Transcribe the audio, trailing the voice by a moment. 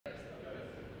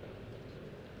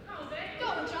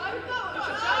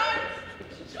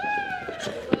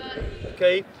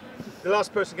okay? The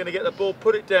last person going to get the ball,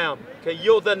 put it down. Okay,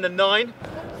 you're then the 9.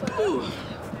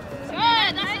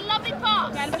 Yeah, that's a lovely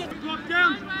pass.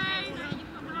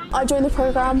 I joined the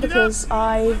programme because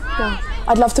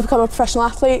I'd love to become a professional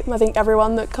athlete. I think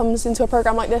everyone that comes into a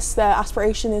programme like this, their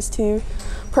aspiration is to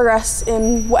progress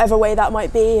in whatever way that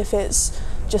might be, if it's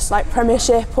just like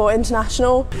Premiership or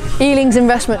international. Ealing's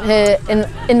investment here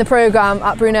in the programme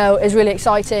at Brunel is really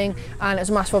exciting, and it's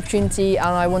a massive opportunity, and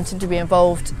I wanted to be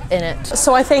involved in it.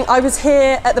 So I think I was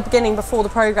here at the beginning before the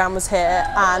programme was here,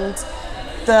 and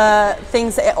the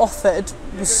things that it offered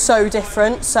was so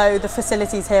different. So the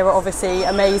facilities here are obviously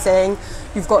amazing.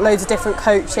 You've got loads of different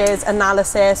coaches,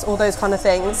 analysis, all those kind of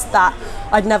things that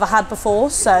I'd never had before.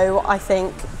 So I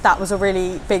think that was a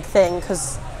really big thing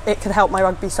because it could help my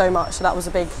rugby so much. So that was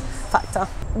a big factor.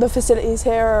 The facilities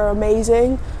here are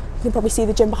amazing. You can probably see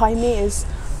the gym behind me is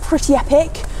pretty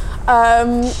epic.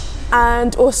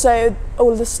 And also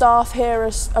all of the staff here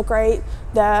are great.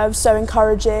 They're so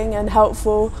encouraging and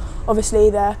helpful. Obviously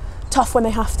they're tough when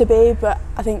they have to be, but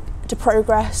I think to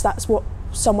progress, that's what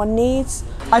someone needs.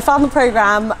 I found the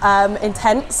programme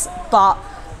intense, but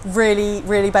really,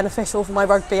 really beneficial for my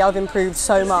rugby. I've improved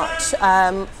so much.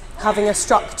 Having a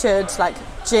structured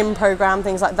gym programme,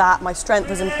 things like that, my strength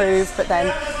has improved, but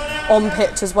then on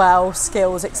pitch as well,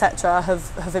 skills, etc.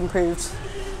 have improved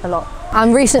a lot.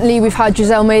 And recently we've had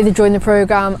Giselle Mather join the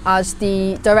programme as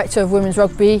the Director of Women's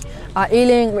Rugby at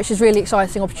Ealing, which is a really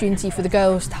exciting opportunity for the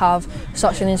girls to have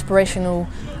such an inspirational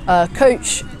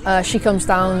coach. She comes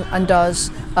down and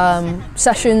does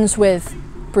sessions with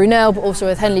Brunel, but also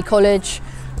with Henley College.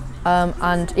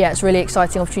 And yeah, it's a really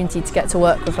exciting opportunity to get to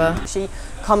work with her. She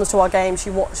comes to our game, she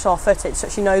watches our footage, so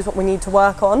she knows what we need to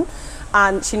work on,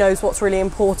 and she knows what's really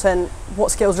important,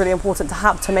 what skills really important to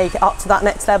have to make it up to that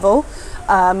next level.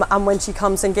 And when she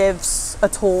comes and gives a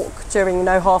talk during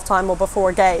half time or before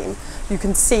a game, you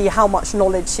can see how much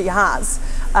knowledge she has.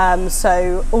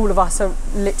 So all of us are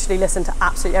literally listen to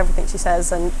absolutely everything she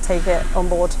says and take it on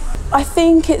board. I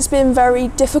think it's been very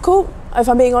difficult, if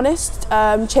I'm being honest,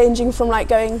 changing from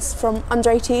going from under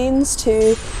 18s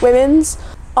to women's.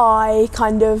 I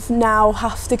kind of now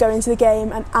have to go into the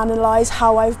game and analyse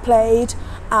how I've played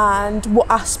and what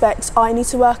aspects I need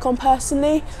to work on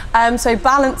personally. So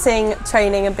balancing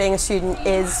training and being a student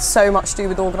is so much to do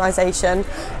with organisation.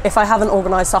 If I haven't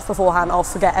organised stuff beforehand, I'll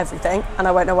forget everything and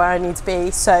I won't know where I need to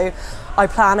be. So I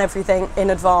plan everything in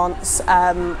advance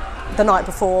the night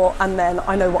before, and then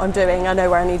I know what I'm doing, I know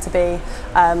where I need to be.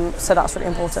 So that's really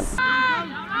important.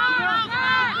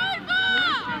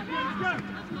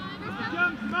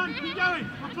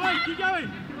 Keep going.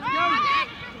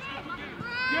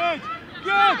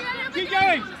 Good. Keep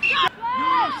going. You're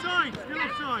offside.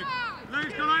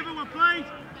 Legs gone over. We're played.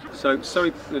 So Surrey,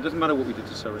 it doesn't matter what we did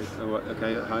to Surrey.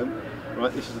 Okay, at home.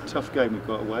 Right, this is a tough game we've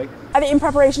got away. I think in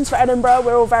preparations for Edinburgh,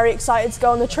 we're all very excited to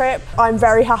go on the trip. I'm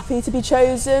very happy to be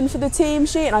chosen for the team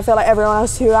sheet, and I feel like everyone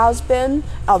else who has been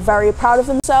are very proud of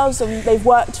themselves and they've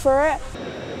worked for it.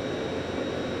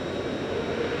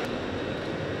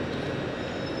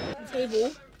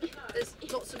 Table. There's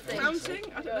lots of things. Counting?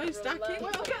 I don't know, stacking?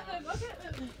 Well, I'll get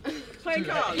them. Playing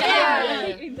cards?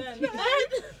 Yeah.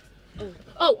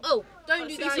 Oh, don't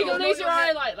do that. You're going to lose your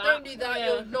eye like that. Don't do that,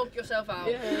 you'll knock yourself out.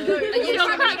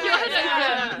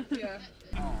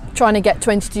 Trying to get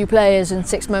 22 players and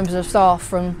 6 members of staff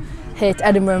from here to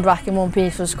Edinburgh and back in one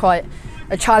piece was quite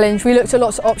a challenge. We looked at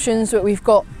lots of options, but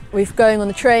we're going on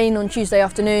the train on Tuesday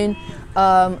afternoon,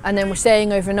 and then we're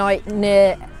staying overnight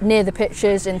near the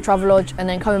pitches in Travelodge, and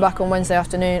then coming back on Wednesday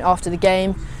afternoon after the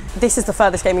game. This is the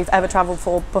furthest game we've ever travelled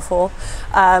for before,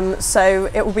 so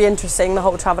it will be interesting, the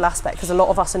whole travel aspect, because a lot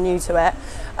of us are new to it.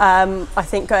 I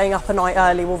think going up a night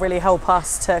early will really help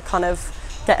us to kind of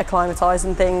get acclimatised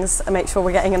and things and make sure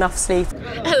we're getting enough sleep.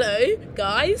 Hello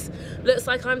guys, looks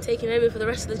like I'm taking over for the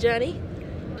rest of the journey.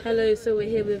 Hello, so we're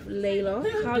here with Layla.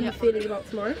 How are you feeling about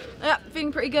tomorrow? Yeah,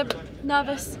 feeling pretty good.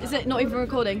 Nervous. Is it not even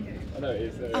recording? I know it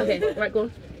is. Okay, right, go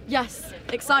on. Yes,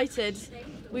 excited.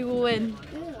 We will win.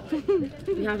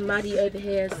 We have Maddie over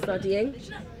here studying.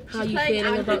 How are you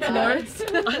feeling about tomorrow?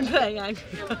 I'm playing Angry.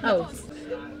 Oh.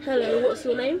 Hello, what's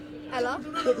your name? Ella.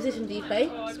 What position do you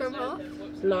play? Scrum half.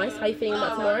 Nice. How are you feeling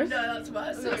about tomorrow? No, that's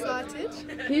worse. I'm excited.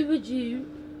 Who would you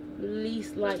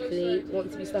least likely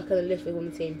want to be stuck on a lift with on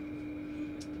the team?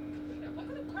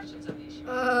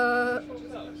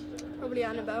 Probably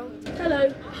Annabelle.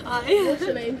 Hello. Hi. What's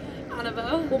your name?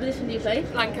 Annabelle. What position do you play?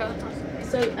 Flanker.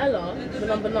 So Ella, the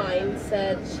number 9,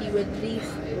 said she would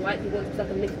least likely want to be stuck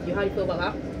on a lift with you. How do you feel about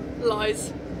that?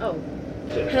 Lies. Oh.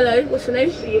 Hello, what's your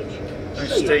name? I'm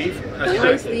Steve.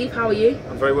 Hi Steve, how are you?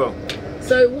 I'm very well.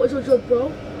 So what's your job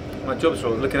role? My job's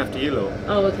looking after you lot.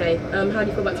 Oh, okay. How do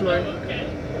you feel about tomorrow?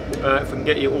 If we can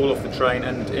get you all off the train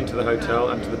and into the hotel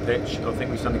and to the pitch, I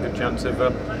think we stand a good chance of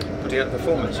putting out a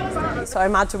performance. So I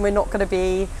imagine we're not going to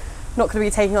be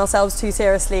taking ourselves too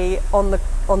seriously on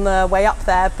the way up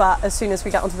there, but as soon as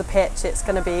we get onto the pitch, it's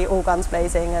going to be all guns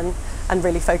blazing and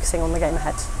really focusing on the game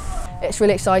ahead. It's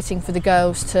really exciting for the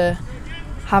girls to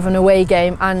have an away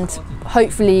game and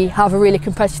hopefully have a really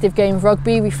competitive game of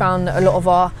rugby. We found that a lot of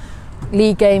our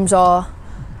league games are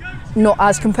not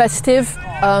as competitive,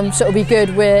 so it'll be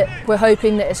good. We're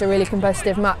hoping that it's a really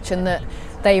competitive match and that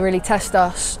they really test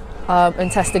us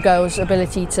and test the girls'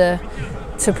 ability to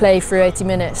play through 80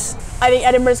 minutes. I think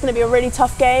Edinburgh's going to be a really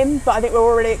tough game, but I think we're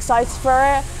all really excited for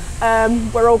it.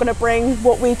 We're all going to bring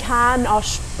what we can, our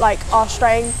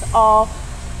strength,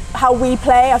 how we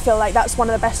play. I feel like that's one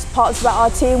of the best parts about our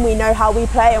team. We know how we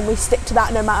play and we stick to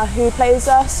that no matter who plays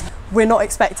us. We're not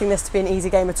expecting this to be an easy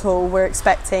game at all. We're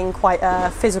expecting quite a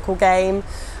physical game.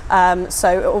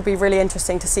 So it will be really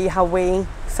interesting to see how we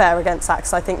fare against that,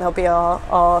 because I think they'll be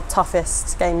our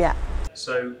toughest game yet.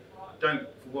 So don't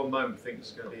for one moment think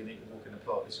it's going to be an equal walk in the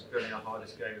park. This is going to be our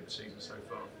hardest game of the season so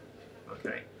far.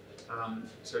 Okay,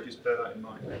 so just bear that in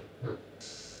mind.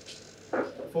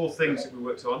 4 things that we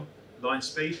worked on: line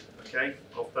speed, okay,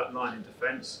 off that line in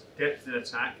defence, depth in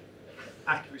attack,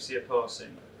 accuracy of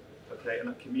passing, okay, and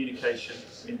that communication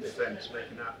in defence,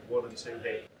 making that 1 and 2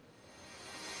 hit.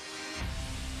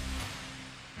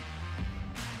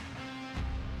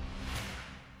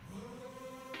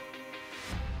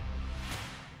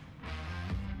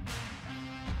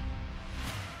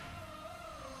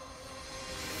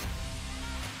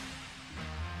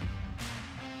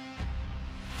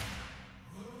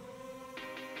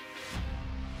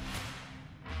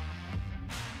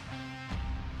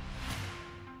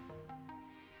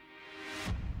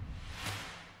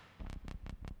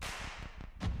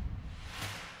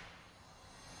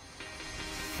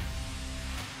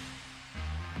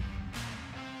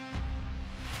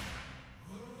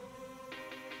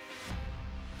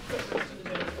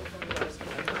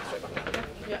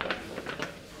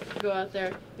 Go out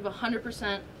there, give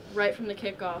 100% right from the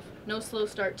kickoff. No slow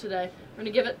start today. We're going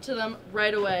to give it to them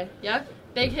right away. Yeah?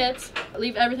 Big hits.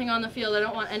 Leave everything on the field. I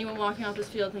don't want anyone walking off this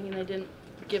field thinking they didn't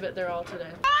give it their all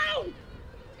today.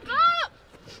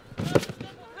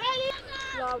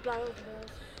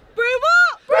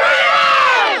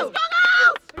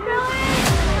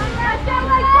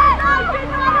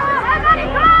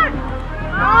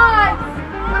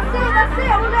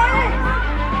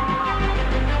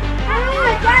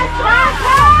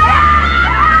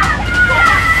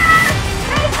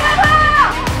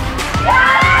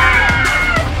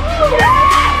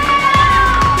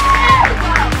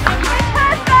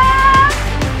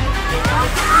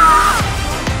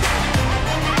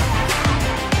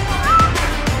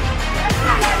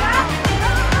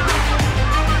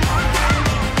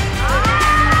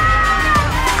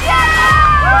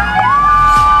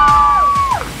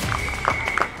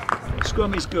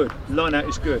 Scrum is good, line out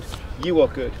is good, you are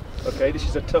good, okay? This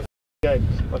is a tough game,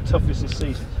 our toughest this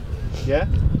season, yeah?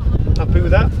 Happy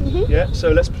with that? Mm-hmm. Yeah, so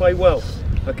let's play well,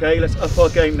 okay? Let's up our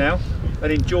game now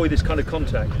and enjoy this kind of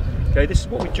contact, okay? This is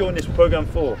what we joined this programme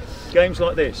for, games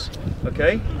like this,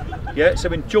 okay? Yeah,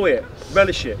 so enjoy it,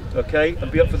 relish it, okay?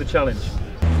 And be up for the challenge.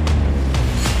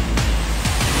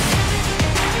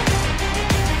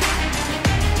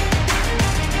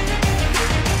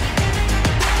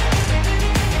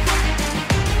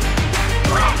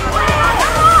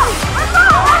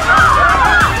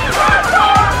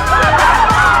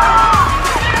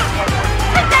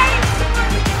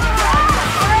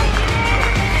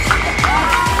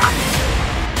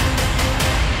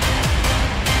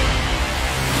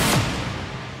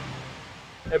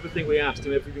 Everything we asked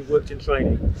and everything worked in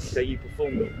training, okay, you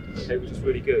performed it, okay, which is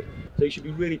really good. So you should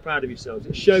be really proud of yourselves.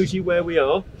 It shows you where we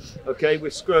are, okay,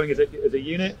 we're growing as a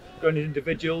unit, growing as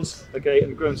individuals, okay,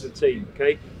 and growing as a team,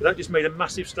 okay. But that just made a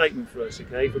massive statement for us,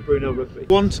 okay, for Brunel Rugby.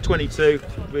 1 to 22,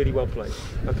 really well played,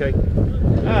 okay.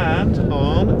 And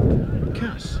on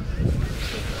Cass.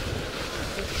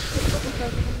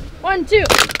 1, 2.